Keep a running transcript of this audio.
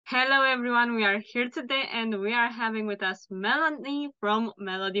Hello everyone, we are here today and we are having with us Melanie from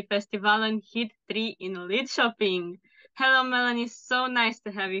Melody Festival and Hit 3 in Lidköping. Hello Melanie, so nice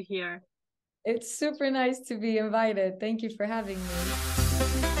to have you here. It's super nice to be invited. Thank you for having me.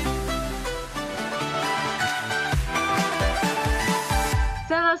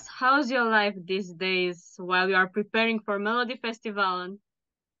 Tell us how's your life these days while you are preparing for Melody Festival?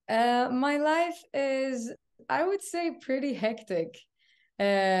 My life is, I would say, pretty hectic.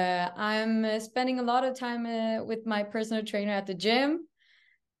 I'm spending a lot of time with my personal trainer at the gym,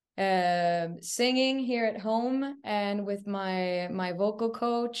 singing here at home, and with my vocal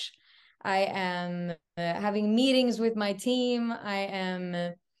coach. I am having meetings with my team.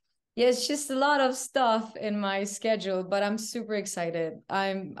 Yeah, it's just a lot of stuff in my schedule, but I'm super excited.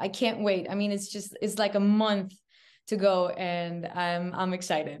 I can't wait. I mean, it's like a month to go and I'm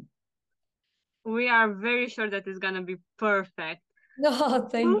excited. We are very sure that it's gonna be perfect. No, You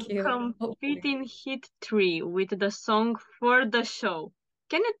thank you. compete Hopefully. in Hit 3 with the song For the Show.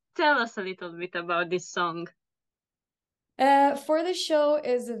 Can you tell us a little bit about this song? For the Show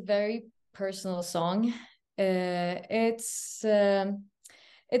is a very personal song. It's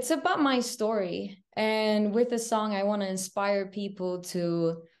about my story, and with the song, I want to inspire people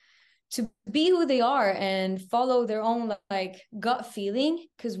to be who they are and follow their own like gut feeling,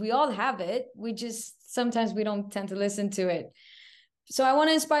 because we all have it. We just sometimes we don't tend to listen to it. So I want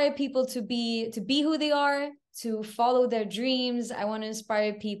to inspire people to be who they are, to follow their dreams. I want to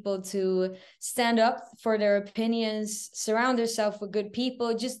inspire people to stand up for their opinions, surround yourself with good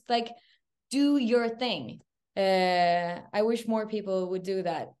people, just like do your thing. I wish more people would do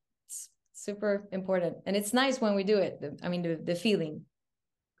that. It's super important, and it's nice when we do it. I mean, the feeling.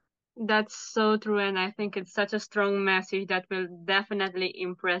 That's so true, and I think it's such a strong message that will definitely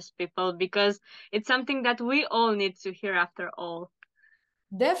impress people because it's something that we all need to hear after all.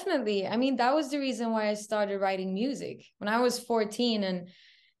 Definitely. I mean, that was the reason why I started writing music. When I was 14 and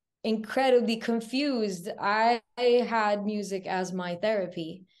incredibly confused, I had music as my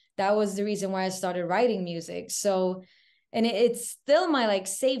therapy. That was the reason why I started writing music. So, and it's still my like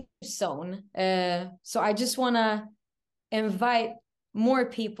safe zone. So I just want to invite more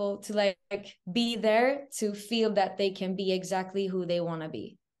people to like be there to feel that they can be exactly who they want to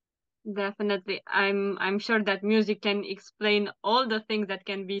be. Definitely, I'm sure that music can explain all the things that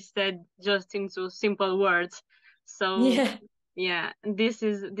can be said just into simple words. So, Yeah. yeah, this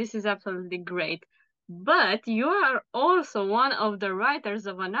is absolutely great. But you are also one of the writers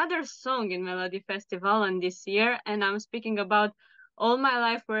of another song in Melody Festival and this year, and I'm speaking about All My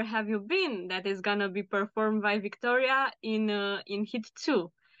Life Where Have You Been that is gonna be performed by Victoria in Hit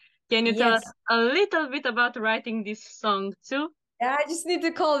 2. Can you tell us Yes. a little bit about writing this song too? Yeah, I just need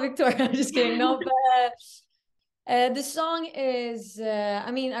to call Victoria. I'm just kidding. No, but the song is, I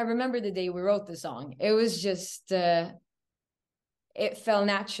mean, I remember the day we wrote the song. It was just, it fell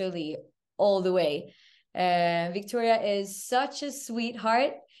naturally all the way. Victoria is such a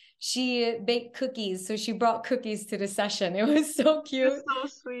sweetheart. She baked cookies, so she brought cookies to the session. It was so It's cute. so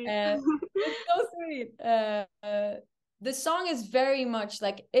sweet. It's so sweet. The song is very much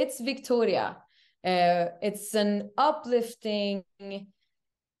like it's Victoria. It's an uplifting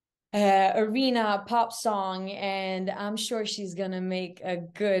arena pop song, and I'm sure she's gonna make a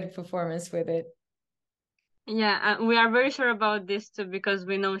good performance with it. Yeah, we are very sure about this too because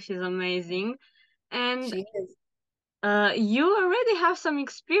we know she's amazing. And She is. you already have some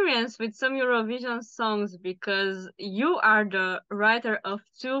experience with some Eurovision songs because you are the writer of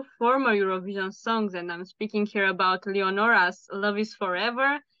two former Eurovision songs, and I'm speaking here about Leonora's Love is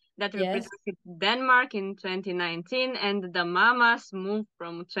Forever that Yes. represented Denmark in 2019 and the Mamas Move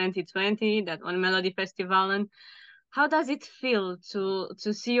from 2020 that won Melody Festival. How does it feel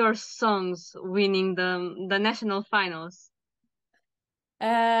to see your songs winning the national finals?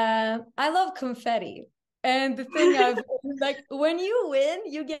 I love confetti. And the thing I've like when you win,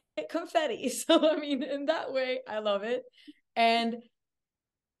 you get confetti. So I mean, in that way, I love it. And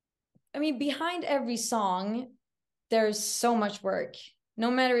I mean, behind every song, there's so much work. No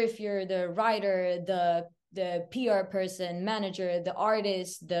matter if you're the writer, the PR person, manager, the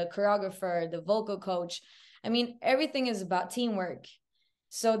artist, the choreographer, the vocal coach. I mean, everything is about teamwork.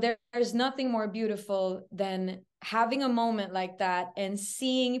 So there's nothing more beautiful than having a moment like that and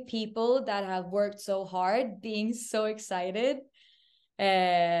seeing people that have worked so hard being so excited.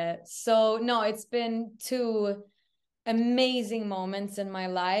 So no, it's been two amazing moments in my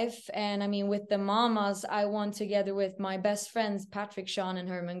life. And I mean, with the Mamas, I won together with my best friends, Patrick Sean and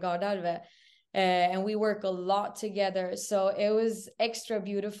Herman Gardarve. And we work a lot together. So it was extra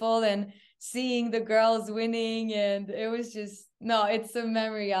beautiful and seeing the girls winning. And it was just, No, it's a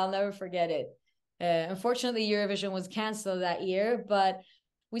memory. I'll never forget it. Unfortunately, Eurovision was canceled that year, but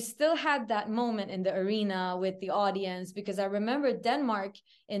we still had that moment in the arena with the audience because I remember Denmark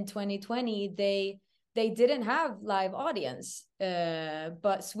in 2020, they didn't have live audience,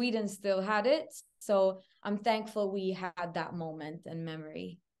 but Sweden still had it. So I'm thankful we had that moment and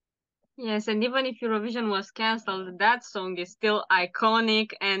memory. Yes, and even if Eurovision was cancelled, that song is still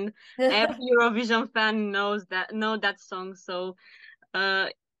iconic, and every Eurovision fan know that song. So uh,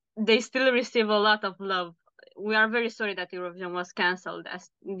 they still receive a lot of love. We are very sorry that Eurovision was cancelled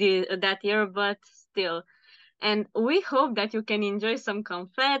that year, but still. And we hope that you can enjoy some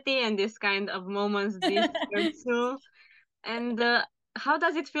confetti and this kind of moments this year too. And how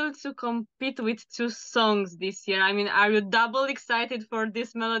does it feel to compete with two songs this year? I mean, are you double excited for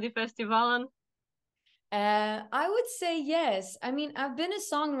this Melody Festival? I would say yes. I mean, I've been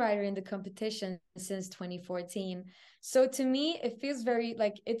a songwriter in the competition since 2014. So to me, it feels very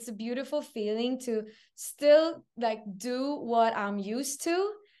like it's a beautiful feeling to still like do what I'm used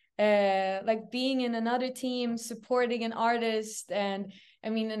to. Like being in another team, supporting an artist, and I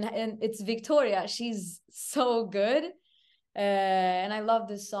mean, and it's Victoria. She's so good, and I love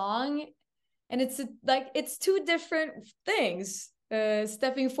the song. And like it's two different things,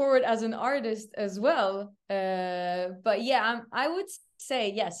 stepping forward as an artist as well, but yeah, I would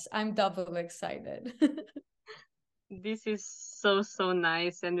say yes, I'm double excited. This is so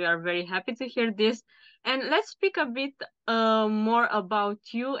nice, and we are very happy to hear this. And let's speak a bit more about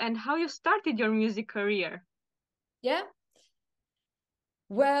you and how you started your music career. Yeah,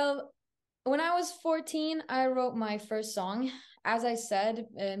 well, when I was 14 I wrote my first song. As I said,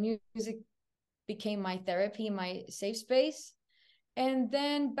 music became my therapy, my safe space. And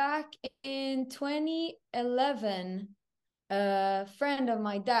then back in 2011, a friend of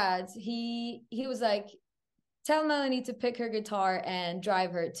my dad's, he was like, tell Melanie to pick her guitar and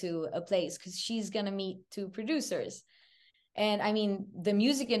drive her to a place because she's gonna meet two producers. And I mean, the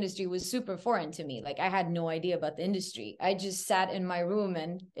music industry was super foreign to me. Like, I had no idea about the industry. I just sat in my room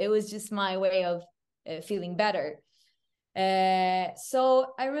and it was just my way of feeling better.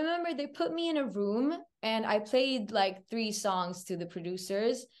 So I remember they put me in a room and I played like 3 songs to the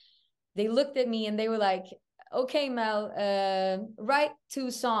producers. They looked at me and they were like, okay, Mel, write 2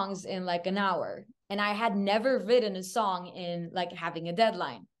 songs in like an hour. And I had never written a song in like having a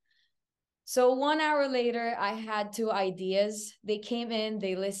deadline. So 1 hour later, I had 2 ideas. They came in,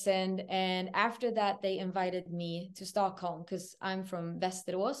 they listened, and after that, they invited me to Stockholm because I'm from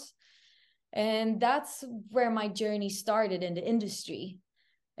Västerås. And that's where my journey started in the industry.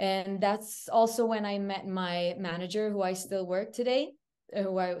 And that's also when I met my manager, who I still work today,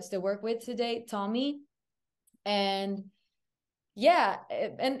 who I still work with today, Tommy. And yeah,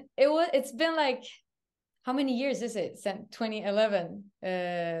 it's been like, how many years is it since 2011?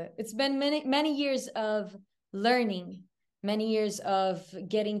 It's been many years of learning, many years of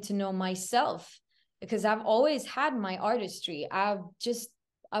getting to know myself, because I've always had my artistry. I've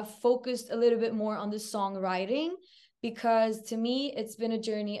focused a little bit more on the songwriting because to me it's been a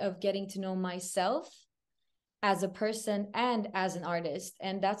journey of getting to know myself as a person and as an artist.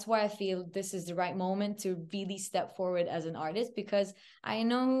 And that's why I feel this is the right moment to really step forward as an artist, because I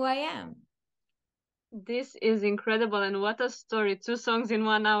know who I am. This is incredible, and what a story. 2 songs in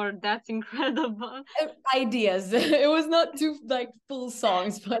 1 hour. That's incredible. Ideas. It was not 2 like full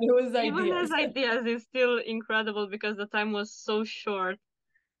songs, but it was Even as ideas. ideas is still incredible because the time was so short.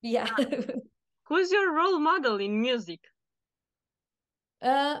 Yeah. Who's your role model in music?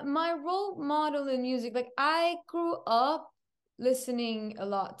 My role model in music, like I grew up listening a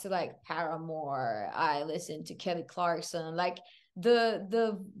lot to like Paramore. I listened to Kelly Clarkson, like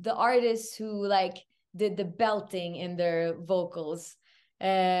the artists who like did the belting in their vocals.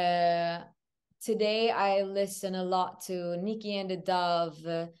 Uh Today I listen a lot to Nikki and the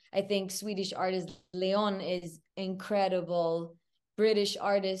Dove. I think Swedish artist Leon is incredible. British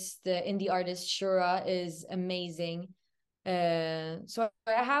artist, the indie artist Shura is amazing. So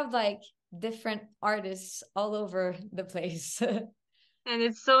I have like different artists all over the place. And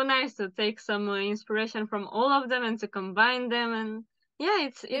it's so nice to take some inspiration from all of them and to combine them. And yeah,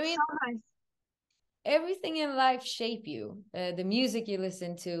 I it's mean, so nice. everything in life shape you. The music you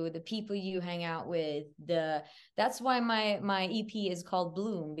listen to, the people you hang out with, the that's why my EP is called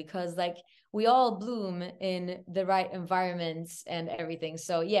Bloom, because like we all bloom in the right environments and everything.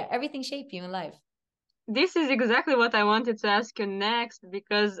 So yeah, everything shape you in life. This is exactly what I wanted to ask you next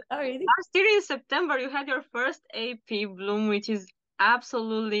because Oh, really? last year in September you had your first AP Bloom, which is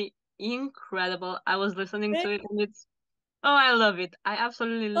absolutely incredible. I was listening to it and it's oh, I love it. I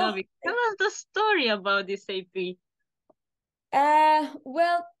absolutely love Oh, it. Tell us the story about this AP.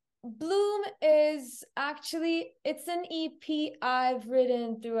 Well, Bloom is actually it's an EP I've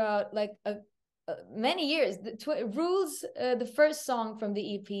written throughout like many years. Rules, the first song from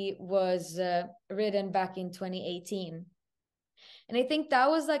the EP was written back in 2018. And I think that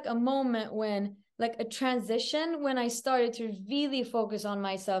was like a moment when like a transition when I started to really focus on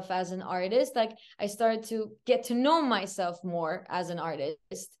myself as an artist. Like I started to get to know myself more as an artist.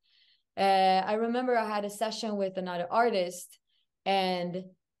 I remember I had a session with another artist and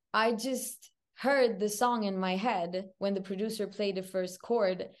I just heard the song in my head when the producer played the first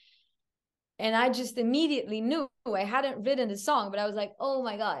chord. And I just immediately knew I hadn't written the song, but I was like, oh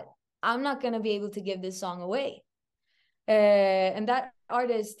my God, I'm not going to be able to give this song away. And that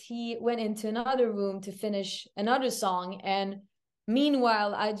artist, he went into another room to finish another song. And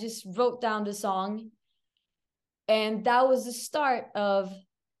meanwhile, I just wrote down the song. And that was the start of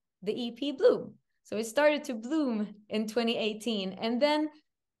the EP Bloom. So it started to bloom in 2018. And then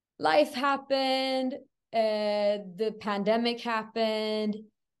life happened, the pandemic happened.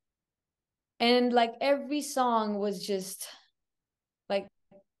 And like every song was just like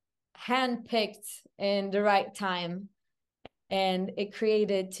handpicked in the right time. And it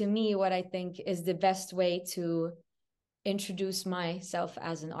created to me what I think is the best way to introduce myself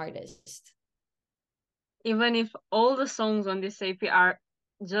as an artist. Even if all the songs on this EP are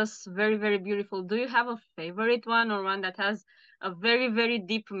just very, very beautiful, do you have a favorite one or one that has a very, very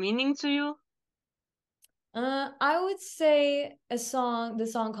deep meaning to you? I would say the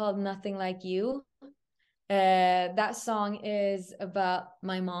song called Nothing Like You. That song is about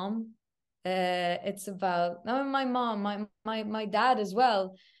my mom. It's about not my mom, my dad as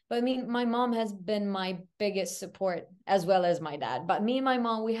well. But I mean, my mom has been my biggest support as well as my dad. But me and my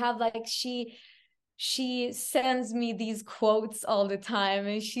mom, we have like she sends me these quotes all the time,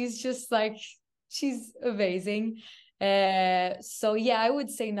 and she's just like she's amazing. So yeah, I would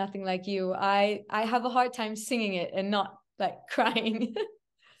say Nothing Like You. I have a hard time singing it and not like crying.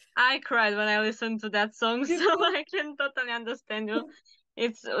 I cried when I listened to that song, You so do? I can totally understand you.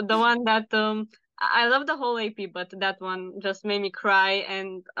 It's the one that I love the whole AP, but that one just made me cry,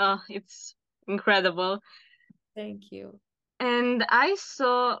 and it's incredible. Thank you. And I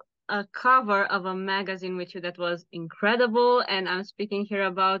saw a cover of a magazine with you that was incredible, and I'm speaking here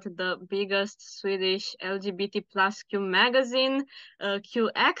about the biggest Swedish LGBT plus Q magazine,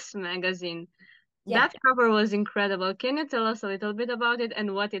 QX magazine. Yeah. That cover was incredible. Can you tell us a little bit about it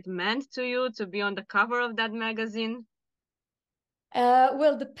and what it meant to you to be on the cover of that magazine?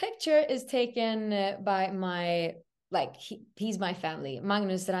 Well, the picture is taken by my like he's my family,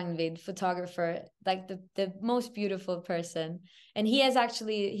 Magnus Rangvid, photographer, like the most beautiful person, and he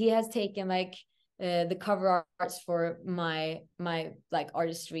has taken like the cover arts for my like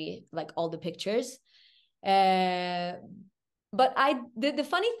artistry, like all the pictures. Uh, but the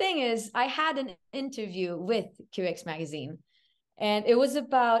funny thing is, I had an interview with QX magazine, and it was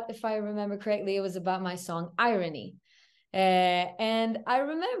about, if I remember correctly, it was about my song Irony. And I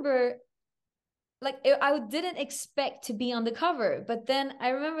remember like I didn't expect to be on the cover, but then I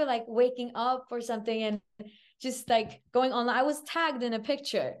remember like waking up or something and just like going on. I was tagged in a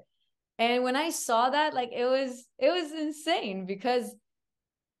picture, and when I saw that, like it was insane because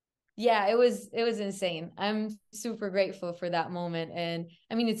yeah, it was insane. I'm super grateful for that moment, and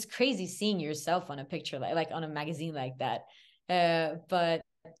I mean it's crazy seeing yourself on a picture like on a magazine like that. But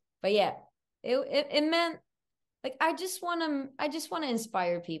yeah, it meant like I just want to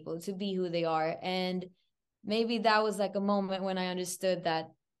inspire people to be who they are, and maybe that was like a moment when I understood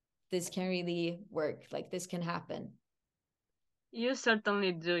that this can really work, like this can happen. You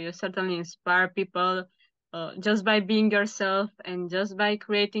certainly do. You certainly inspire people just by being yourself and just by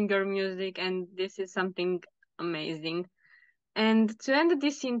creating your music, and this is something amazing. And to end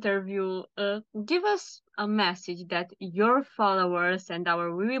this interview, give us a message that your followers and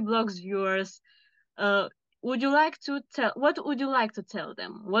our Blogs viewers uh, would you like to tell. What would you like to tell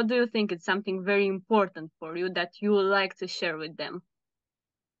them? What do you think is something very important for you that you would like to share with them?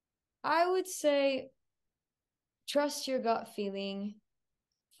 I would say trust your gut feeling,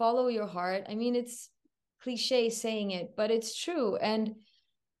 follow your heart. I mean, it's cliche saying it, but it's true. And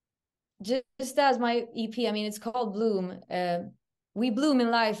just as my EP, I mean, it's called Bloom. We bloom in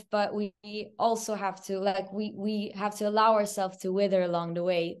life, but we also have to like we have to allow ourselves to wither along the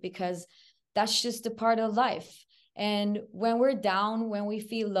way because that's just a part of life. And when we're down, when we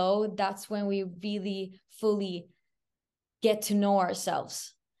feel low, that's when we really fully get to know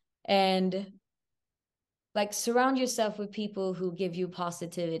ourselves. And like surround yourself with people who give you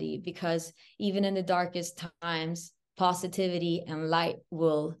positivity because even in the darkest times, positivity and light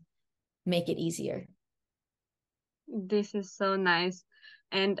will make it easier. This is so nice.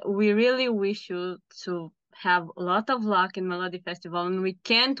 And we really wish you to have a lot of luck in Melody Festival. And we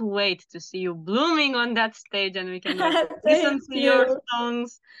can't wait to see you blooming on that stage and we can like listen Thank to your you.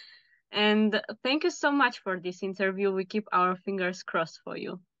 songs. And thank you so much for this interview. We keep our fingers crossed for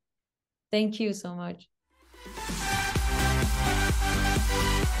you. Thank you so much.